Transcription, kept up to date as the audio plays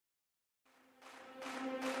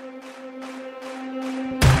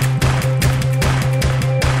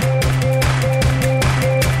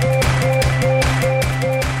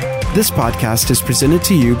This podcast is presented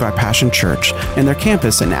to you by Passion Church and their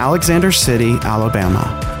campus in Alexander City,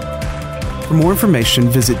 Alabama. For more information,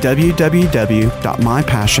 visit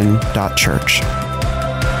www.mypassion.church.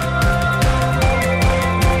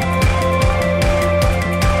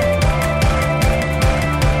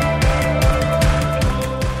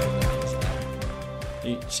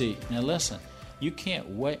 See, now listen, you can't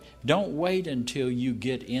wait. Don't wait until you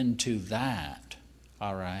get into that,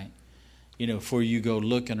 all right? You know, before you go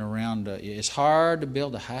looking around. It's hard to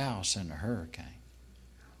build a house in a hurricane.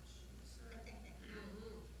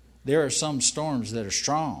 There are some storms that are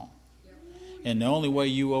strong. And the only way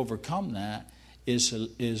you overcome that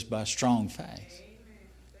is by strong faith.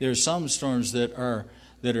 There are some storms that are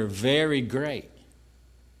very great.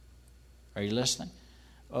 Are you listening?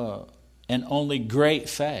 And only great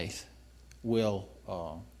faith will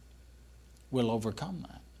overcome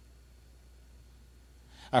that.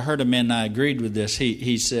 I heard a man, and I agreed with this.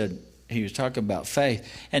 He said, he was talking about faith.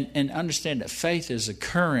 And understand that faith is a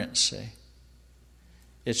currency.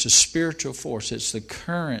 It's a spiritual force. It's the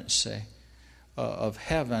currency of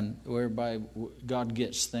heaven whereby God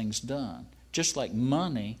gets things done. Just like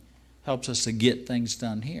money helps us to get things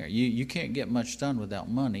done here. You can't get much done without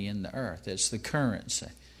money in the earth. It's the currency.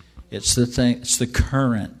 It's the thing. It's the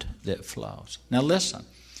current that flows. Now listen.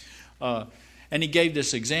 And he gave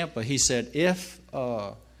this example. He said, if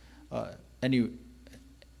I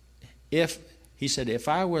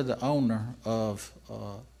were the owner of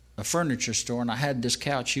a furniture store and I had this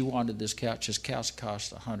couch, you wanted this couch. This couch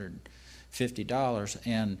cost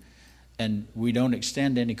 $150, and we don't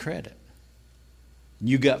extend any credit.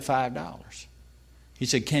 You got $5. He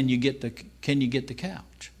said, "Can you get the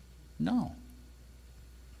couch?" No.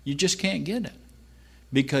 You just can't get it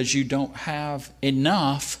because you don't have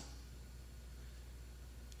enough.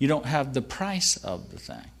 You don't have the price of the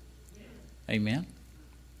thing. Amen?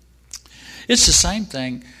 It's the same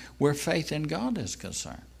thing where faith in God is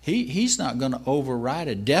concerned. He's not going to override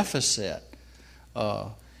a deficit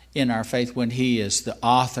in our faith when He is the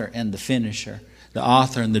author and the finisher, the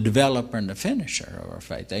author and the developer and the finisher of our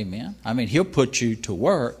faith. Amen? I mean, He'll put you to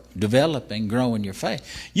work developing, growing your faith.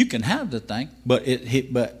 You can have the thing, but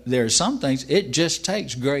there are some things, it just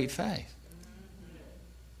takes great faith.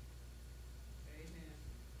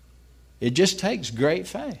 It just takes great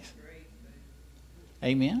faith.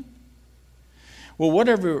 Amen? Well,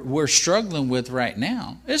 whatever we're struggling with right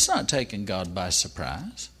now, it's not taking God by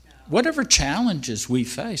surprise. Whatever challenges we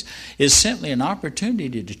face is simply an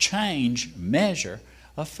opportunity to change measure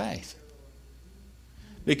of faith.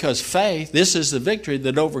 Because faith, this is the victory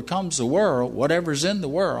that overcomes the world, whatever's in the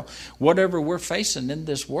world, whatever we're facing in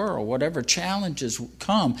this world, whatever challenges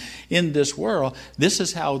come in this world, this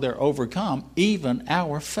is how they're overcome, even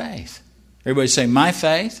our faith. Everybody say, my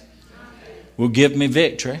faith will give me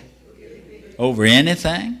victory over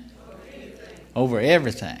anything, over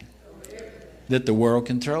everything that the world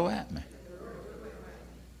can throw at me.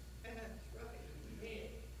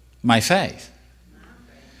 My faith.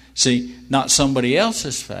 See, not somebody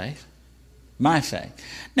else's faith, my faith.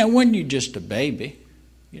 Now, when you're just a baby,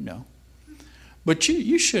 you know, but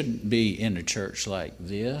you shouldn't be in a church like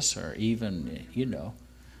this or even, you know,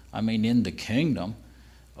 I mean, in the kingdom,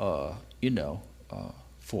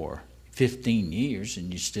 for 15 years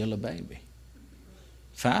and you're still a baby.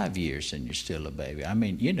 5 years and you're still a baby. I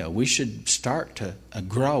mean, you know, we should start to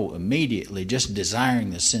grow immediately, just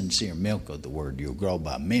desiring the sincere milk of the word. You'll grow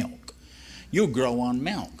by milk. You'll grow on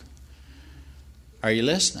milk. Are you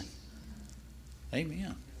listening?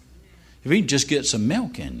 Amen. If you can just get some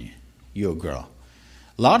milk in you, you'll grow.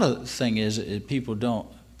 A lot of the thing is people don't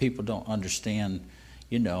understand,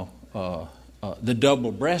 you know, the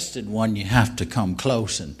double-breasted one, you have to come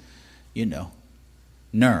close and, you know,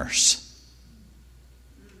 nurse.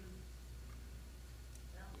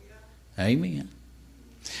 Amen.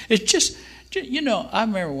 It's just, you know, I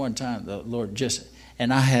remember one time the Lord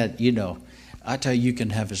and I had, you know, I tell you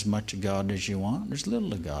can have as much of God as you want, as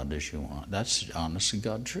little of God as you want. That's honest to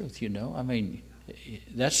God truth, you know. I mean,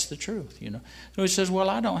 that's the truth, you know. So He says, well,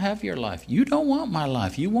 I don't have your life. You don't want my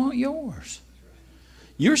life. You want yours.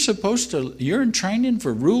 You're in training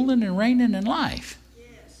for ruling and reigning in life.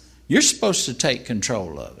 You're supposed to take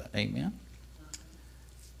control of it. Amen.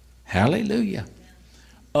 Hallelujah.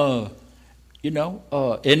 And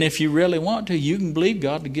if you really want to, you can believe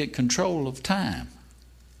God to get control of time.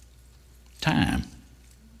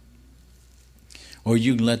 Or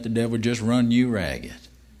you can let the devil just run you ragged.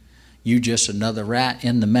 You just another rat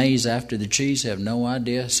in the maze after the cheese, have no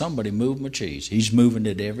idea. Somebody moved my cheese. He's moving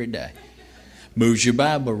it every day. Moves your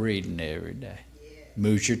Bible reading every day.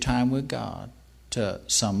 Moves your time with God to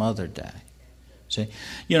some other day. See,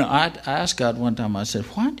 I asked God one time, I said,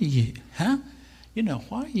 why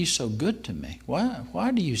are you so good to me?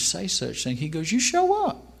 Why do you say such things? He goes, you show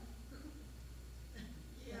up.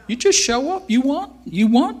 You just show up. You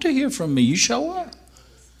want to hear from me. You show up.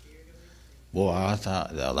 Well, I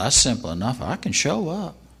thought, well, that's simple enough. I can show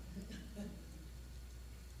up.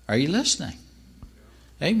 Are you listening?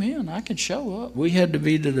 Amen. I can show up. We had to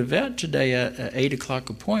be to the vet today at an 8 o'clock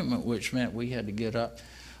appointment, which meant we had to get up,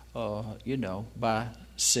 by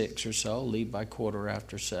 6 or so, leave by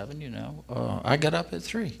 7:15. I got up at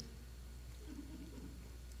 3.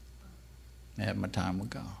 I had my time with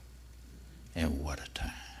God. And what a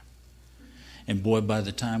time. And boy, by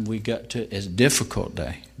the time we got to it's a difficult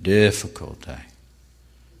day.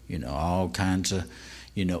 All kinds of,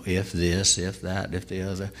 if this, if that, if the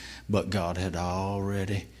other. But God had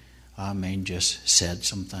already, just said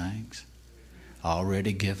some things.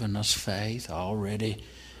 Already given us faith. Already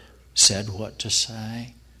said what to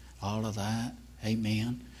say. All of that.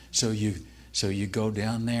 Amen. So you go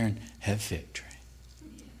down there and have victory.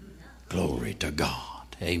 Glory to God.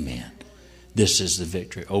 Amen. This is the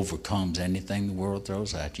victory. Overcomes anything the world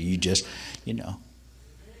throws at you. You just,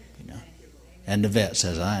 And the vet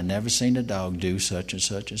says, I ain't never seen a dog do such and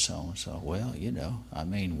such and so and so. Well,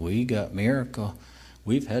 we got miracle.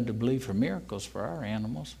 We've had to believe for miracles for our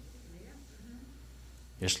animals.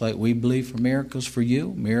 Just like we believe for miracles for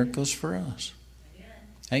you, miracles for us.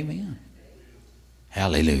 Amen.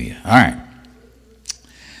 Hallelujah. All right.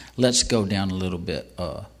 Let's go down a little bit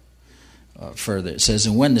further. It says,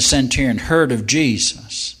 and when the centurion heard of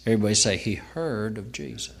Jesus, everybody say, he heard of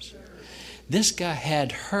Jesus. This guy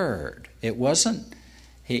had heard. It wasn't,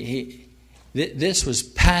 this was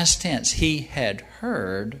past tense. He had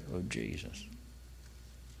heard of Jesus.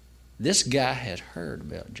 This guy had heard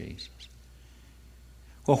about Jesus.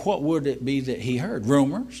 Well, what would it be that he heard?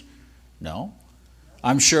 Rumors? No.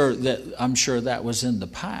 I'm sure that was in the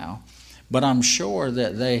pile, but I'm sure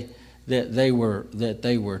that they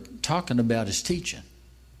were talking about his teaching,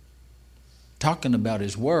 talking about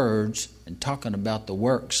his words, and talking about the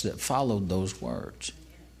works that followed those words.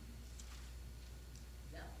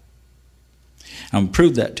 I'm going to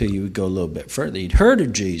prove that to you. We go a little bit further. He'd heard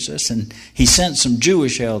of Jesus, and he sent some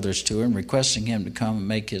Jewish elders to him, requesting him to come and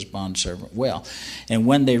make his bondservant well. And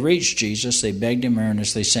when they reached Jesus, they begged him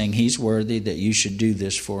earnestly, saying, he's worthy that you should do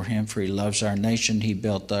this for him, for he loves our nation. He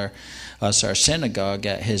built us our synagogue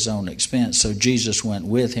at his own expense. So Jesus went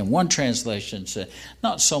with him. One translation said,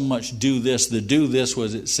 not so much do this. The do this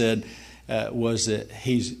was that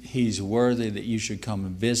he's worthy that you should come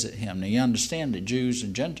and visit him. Now you understand that Jews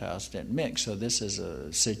and Gentiles didn't mix, so this is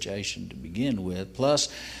a situation to begin with. Plus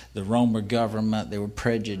the Roman government, there were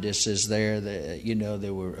prejudices there,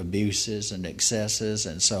 there were abuses and excesses,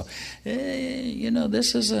 and so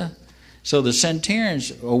this is so the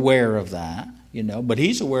centurion's aware of that. But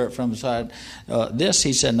he's aware from the side.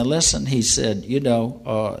 He said, now listen, he said,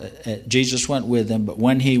 Jesus went with him, but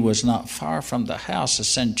when he was not far from the house, the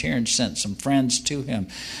centurion sent some friends to him,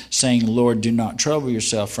 saying, Lord, do not trouble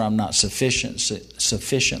yourself, for I'm not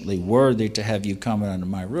sufficiently worthy to have you come under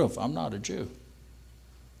my roof. I'm not a Jew.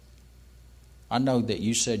 I know that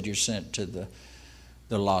you said you're sent to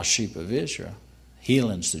the lost sheep of Israel.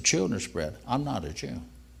 Healing's the children's bread. I'm not a Jew.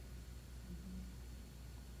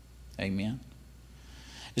 Amen.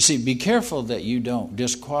 You see, be careful that you don't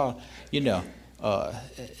disqualify.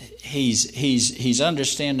 He's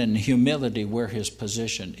understanding humility where his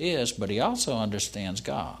position is, but he also understands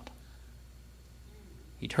God.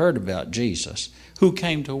 He'd heard about Jesus, who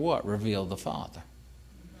came to what? Reveal the Father.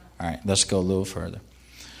 All right, let's go a little further.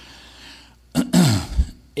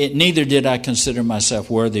 Neither did I consider myself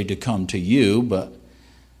worthy to come to you, but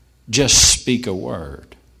just speak a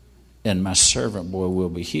word, and my servant boy will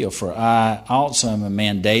be healed. For I also am a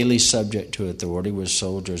man daily subject to authority with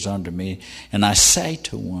soldiers under me. And I say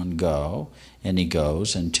to one, go, and he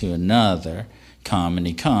goes, and to another, come, and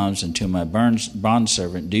he comes, and to my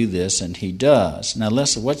bondservant, do this, and he does. Now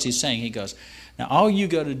listen, what's he saying? He goes, now all you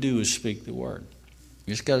got to do is speak the word.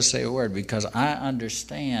 You just got to say a word, because I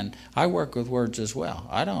understand. I work with words as well.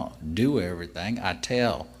 I don't do everything. I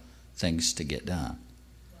tell things to get done.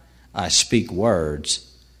 I speak words.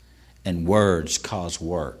 And words cause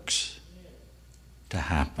works to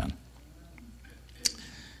happen.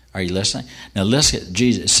 Are you listening? Now listen,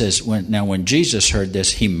 Jesus says, when Jesus heard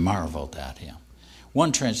this, he marveled at him.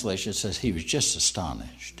 One translation says he was just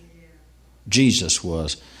astonished. Jesus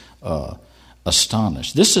was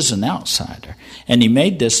astonished. This is an outsider. And he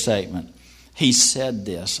made this statement. He said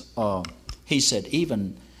this. He said,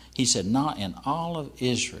 not in all of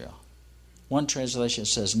Israel One translation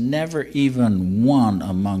says, never even one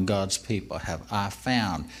among God's people have I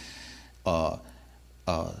found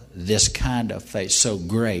this kind of faith, so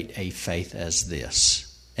great a faith as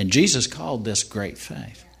this. And Jesus called this great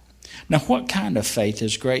faith. Now, what kind of faith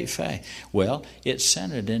is great faith? Well, it's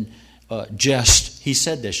centered in he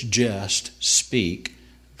said this, just speak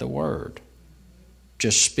the word.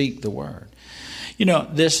 Just speak the word. You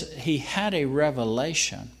know, he had a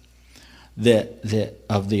revelation that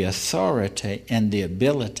of the authority and the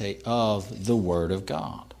ability of the Word of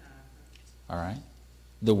God. All right?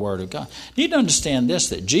 The Word of God. You need to understand this,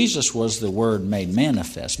 that Jesus was the Word made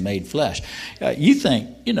manifest, made flesh. You think,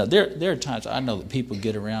 you know, there are times I know that people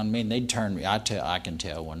get around me and they turn me. I can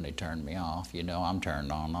tell when they turn me off. You know, I'm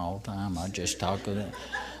turned on all the time. I just talk with it.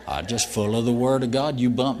 I'm just full of the Word of God. You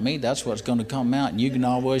bump me, that's what's going to come out. And you can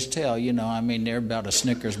always tell, you know, I mean, they're about a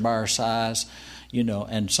Snickers bar size, you know,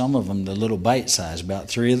 and some of them, the little bite size, about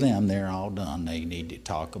 3 of them, they're all done. They need to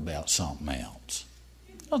talk about something else.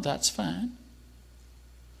 Well, that's fine.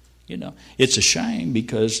 You know, it's a shame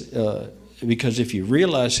because if you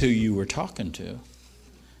realize who you were talking to,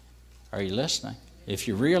 are you listening? If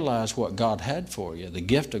you realize what God had for you, the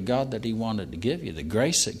gift of God that He wanted to give you, the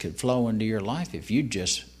grace that could flow into your life if you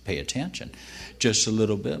just pay attention just a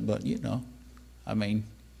little bit. But, you know, I mean,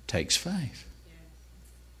 takes faith.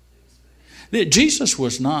 Jesus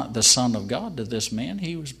was not the Son of God to this man.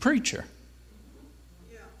 He was a preacher.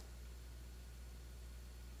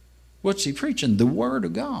 What's he preaching? The Word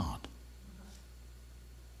of God.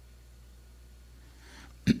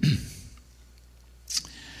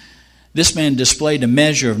 This man displayed a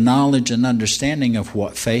measure of knowledge and understanding of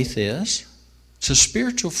what faith is. It's a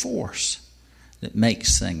spiritual force that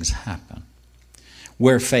makes things happen.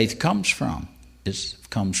 Where faith comes from, it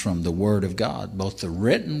comes from the Word of God, both the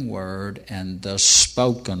written Word and the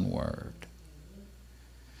spoken Word.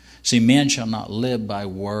 See, men shall not live by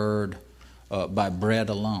by bread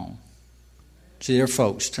alone. See, there are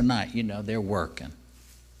folks tonight, you know, they're working.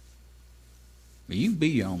 You can be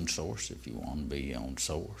your own source if you want to be your own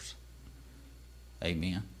source.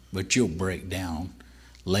 Amen. But you'll break down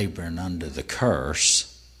laboring under the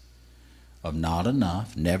curse of not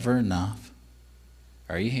enough, never enough.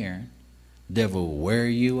 Are you hearing? The devil will wear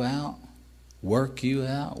you out, work you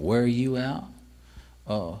out, wear you out.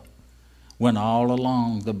 When all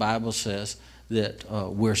along the Bible says that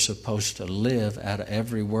we're supposed to live out of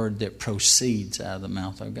every word that proceeds out of the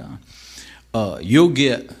mouth of God. You'll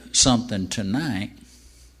get something tonight.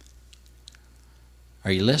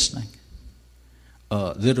 Are you listening?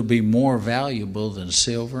 That'll be more valuable than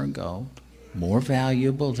silver and gold, more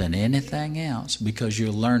valuable than anything else, because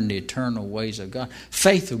you'll learn the eternal ways of God.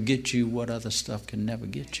 Faith will get you what other stuff can never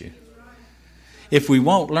get you. If we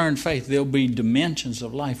won't learn faith, there'll be dimensions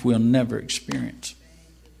of life we'll never experience.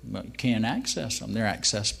 But you can't access them. They're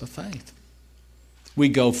accessed by faith. We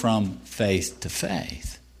go from faith to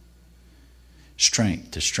faith,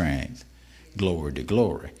 strength to strength, glory to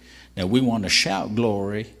glory. Now, we want to shout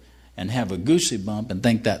glory and have a goosey bump and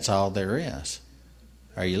think that's all there is.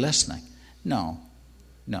 Are you listening? No.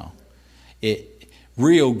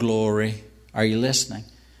 Real glory, are you listening?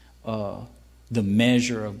 The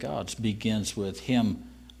measure of God's begins with Him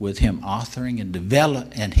authoring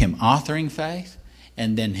and Him authoring faith,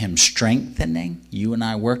 and then Him strengthening you and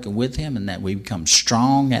I working with Him, and that we become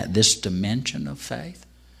strong at this dimension of faith.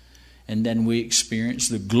 And then we experience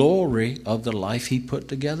the glory of the life He put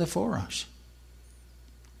together for us.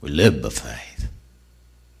 We live by faith.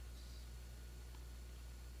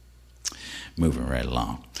 Moving right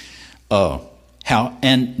along.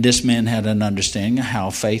 And this man had an understanding of how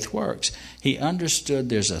faith works. He understood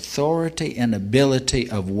there's authority and ability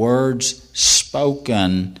of words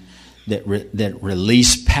spoken that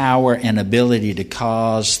release power and ability to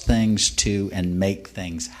cause things to and make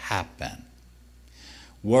things happen.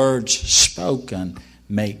 Words spoken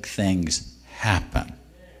make things happen.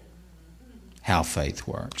 How faith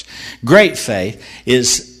works. Great faith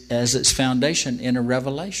is as its foundation in a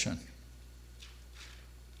revelation.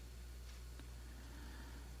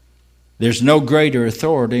 There's no greater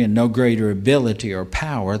authority and no greater ability or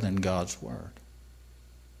power than God's Word.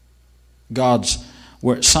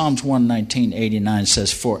 Psalms 119:89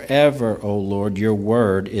 says, "Forever, O Lord, your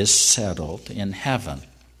word is settled in heaven."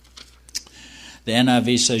 The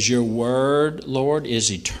NIV says, "Your word, Lord,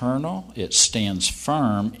 is eternal. It stands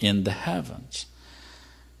firm in the heavens."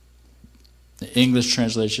 The English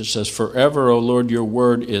translation says, "Forever, O Lord, your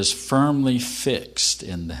word is firmly fixed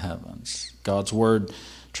in the heavens." God's word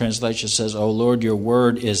translation says, "O Lord, your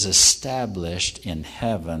word is established in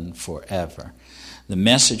heaven forever." The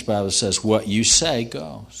Message Bible says, "What you say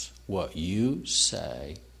goes." What you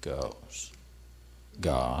say goes.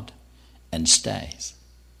 God and stays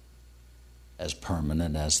as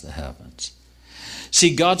permanent as the heavens.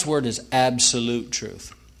 See, God's word is absolute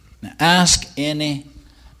truth. Now, ask 10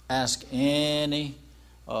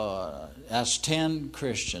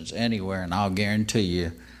 Christians anywhere, and I'll guarantee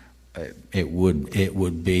you it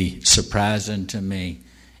would be surprising to me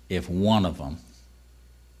if one of them,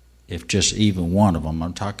 if just even one of them,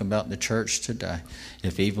 I'm talking about the church today,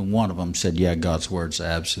 if even one of them said, yeah, God's word's the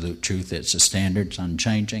absolute truth, it's the standard, it's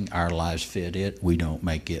unchanging, our lives fit it, we don't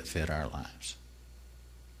make it fit our lives.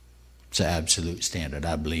 It's an absolute standard.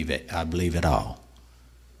 I believe it all.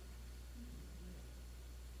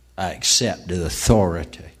 I accept the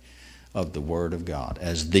authority of the Word of God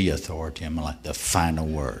as the authority, like the final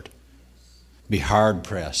word. Be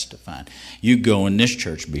hard-pressed to find. You go in this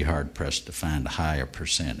church, be hard-pressed to find a higher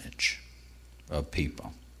percentage of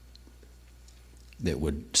people that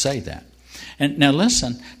would say that. And now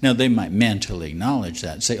listen, now they might mentally acknowledge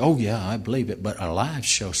that and say, oh yeah, I believe it, but our lives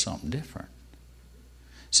show something different.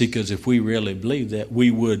 See, because if we really believe that, we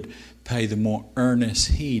would pay the more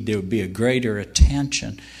earnest heed. There would be a greater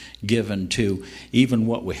attention given to even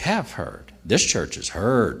what we have heard. This church has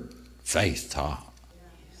heard faith taught.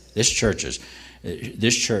 This church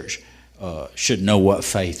should know what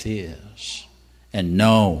faith is and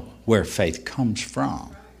know where faith comes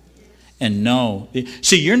from. And know,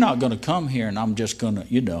 see, you're not going to come here and I'm just going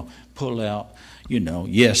to, pull out,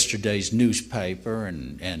 yesterday's newspaper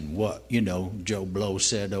and what, Joe Blow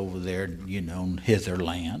said over there, in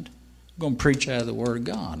Hitherland. I'm going to preach out of the Word of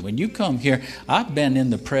God. When you come here, I've been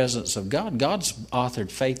in the presence of God. God's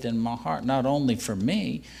authored faith in my heart, not only for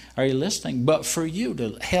me, are you listening, but for you,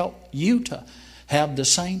 to help you to have the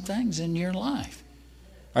same things in your life.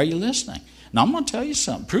 Are you listening? Now, I'm going to tell you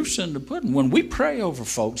something. Proof's in the pudding. When we pray over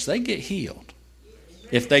folks, they get healed.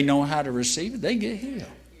 If they know how to receive it, they get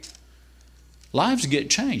healed. Lives get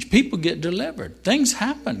changed. People get delivered. Things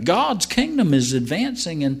happen. God's kingdom is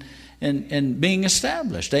advancing and being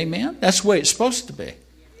established. Amen? That's the way it's supposed to be.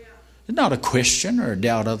 There's not a question or a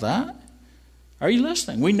doubt of that. Are you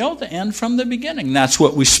listening? We know the end from the beginning. That's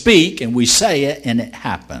what we speak and we say it and it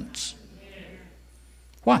happens.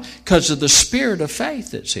 Why? Because of the spirit of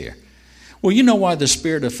faith that's here. Well, you know why the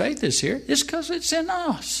spirit of faith is here? It's because it's in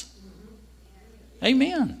us.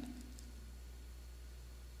 Amen.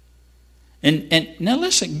 And now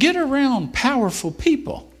listen, get around powerful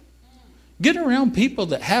people. Get around people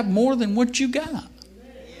that have more than what you got.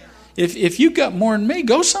 If you got more than me,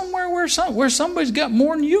 go somewhere where somebody's got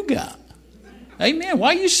more than you got. Amen.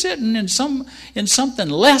 Why are you sitting in something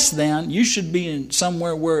less than? You should be in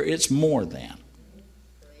somewhere where it's more than.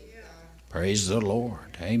 Praise the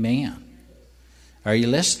Lord. Amen. Are you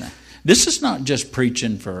listening? This is not just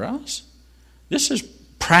preaching for us. This is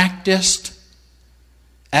practiced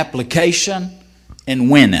application and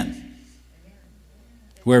winning.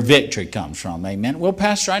 Where victory comes from. Amen. Well,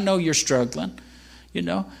 Pastor, I know you're struggling.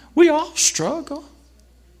 We all struggle,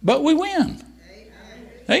 but we win.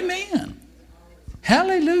 Amen.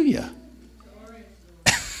 Hallelujah.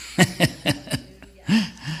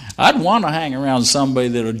 I'd want to hang around somebody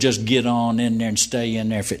that'll just get on in there and stay in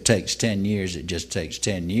there. If it takes 10 years, it just takes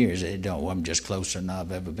 10 years. I'm just closer than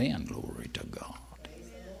I've ever been. Glory to God.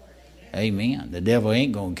 Amen. The devil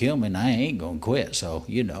ain't going to kill me and I ain't going to quit. So,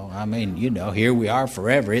 here we are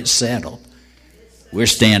forever. It's settled. We're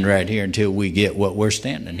standing right here until we get what we're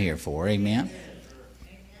standing here for. Amen.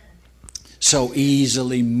 So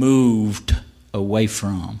easily moved away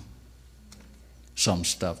from some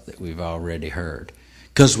stuff that we've already heard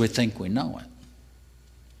because we think we know it.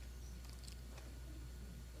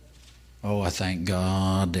 Oh, I thank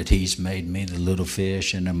God that He's made me the little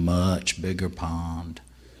fish in a much bigger pond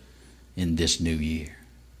in this new year.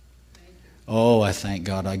 Oh, I thank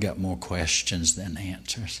God I got more questions than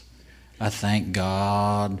answers. I thank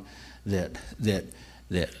God that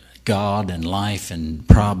God and life and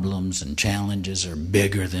problems and challenges are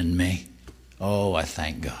bigger than me. Oh, I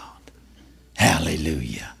thank God.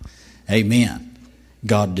 Hallelujah. Amen.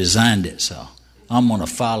 God designed it so. I'm going to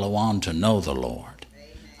follow on to know the Lord.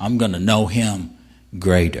 I'm going to know Him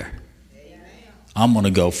greater. I'm going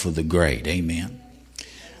to go for the great. Amen.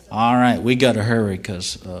 All right, we got to hurry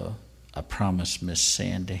because I promised Miss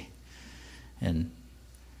Sandy, and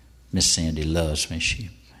Miss Sandy loves me.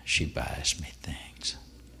 She buys me things.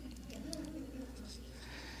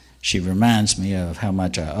 She reminds me of how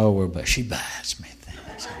much I owe her, but she buys me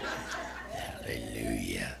things.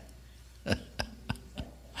 Hallelujah.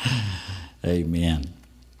 Amen.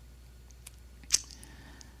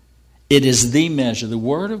 It is the measure. The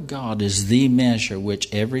Word of God is the measure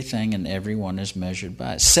which everything and everyone is measured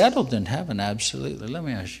by. It's settled in heaven, absolutely. Let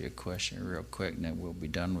me ask you a question real quick, and then we'll be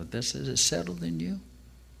done with this. Is it settled in you?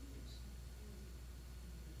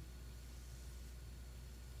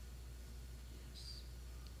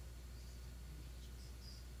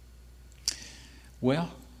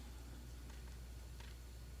 Well,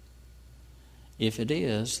 if it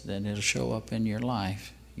is, then it'll show up in your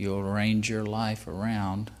life. You'll arrange your life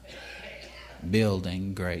around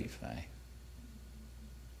building great faith,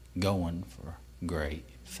 going for great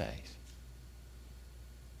faith.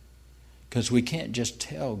 Because we can't just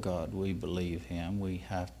tell God we believe Him. We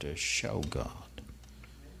have to show God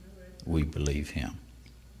we believe Him.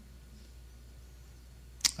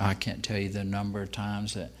 I can't tell you the number of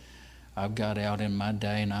times that I've got out in my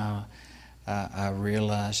day and I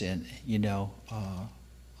realize, and I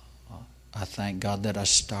thank God that I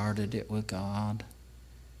started it with God.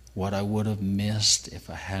 What I would have missed if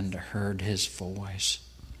I hadn't heard His voice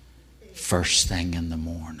first thing in the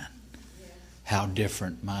morning. How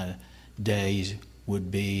different my days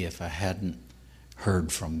would be if I hadn't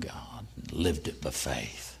heard from God and lived it by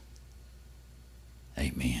faith.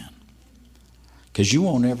 Amen. Because you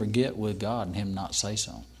won't ever get with God and Him not say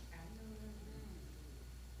something.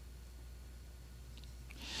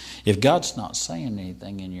 If God's not saying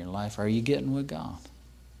anything in your life, are you getting with God?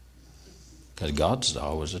 Because God's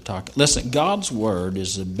always a talker. Listen, God's Word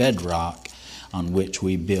is the bedrock on which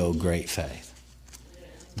we build great faith.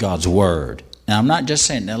 God's Word. Now, I'm not just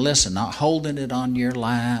saying, now listen, not holding it on your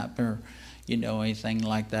lap or, anything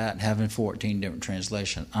like that, and having 14 different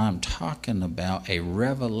translations. I'm talking about a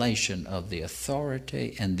revelation of the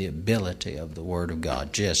authority and the ability of the Word of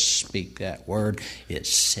God. Just speak that word, it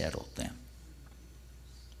settled them.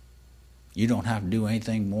 You don't have to do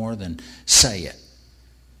anything more than say it.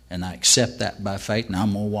 And I accept that by faith, and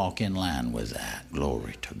I'm going to walk in line with that.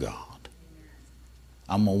 Glory to God.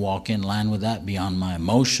 I'm going to walk in line with that beyond my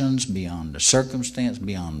emotions, beyond the circumstance,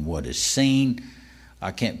 beyond what is seen.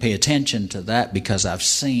 I can't pay attention to that because I've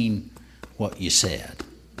seen what you said.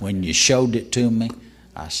 When you showed it to me,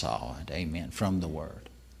 I saw it. Amen. From the Word.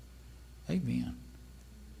 Amen.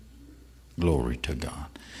 Glory to God.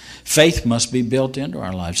 Faith must be built into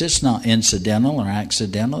our lives. It's not incidental or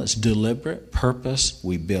accidental. It's deliberate purpose.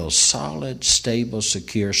 We build solid, stable,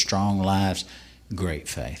 secure, strong lives. Great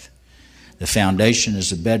faith. The foundation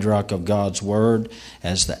is the bedrock of God's Word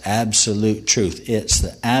as the absolute truth. It's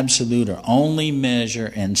the absolute or only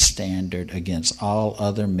measure and standard against all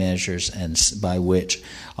other measures, and by which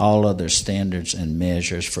all other standards and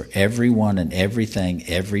measures for everyone and everything,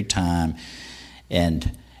 every time,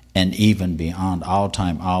 and even beyond all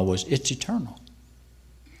time, always. It's eternal.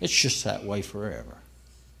 It's just that way forever.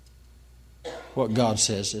 What God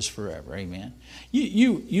says is forever. Amen.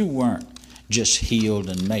 You weren't just healed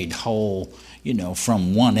and made whole,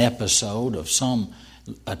 from one episode of some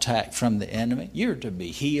attack from the enemy. You're to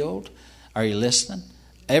be healed. Are you listening?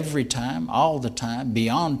 Every time, all the time,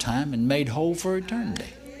 beyond time, and made whole for eternity.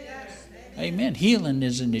 Amen. Healing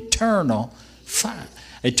is an eternal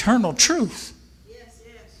truth.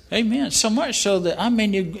 Amen. So much so that,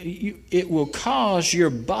 it will cause your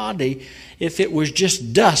body, if it was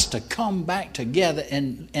just dust, to come back together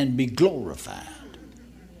and be glorified.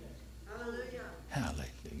 Hallelujah.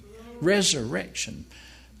 Resurrection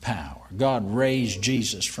power. God raised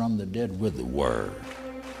Jesus from the dead with the Word.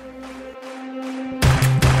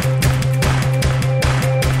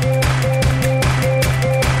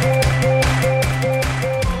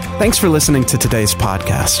 Thanks for listening to today's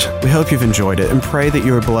podcast. We hope you've enjoyed it and pray that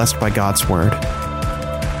you are blessed by God's Word.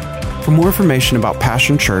 For more information about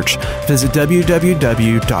Passion Church, visit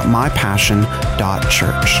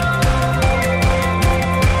www.mypassion.church.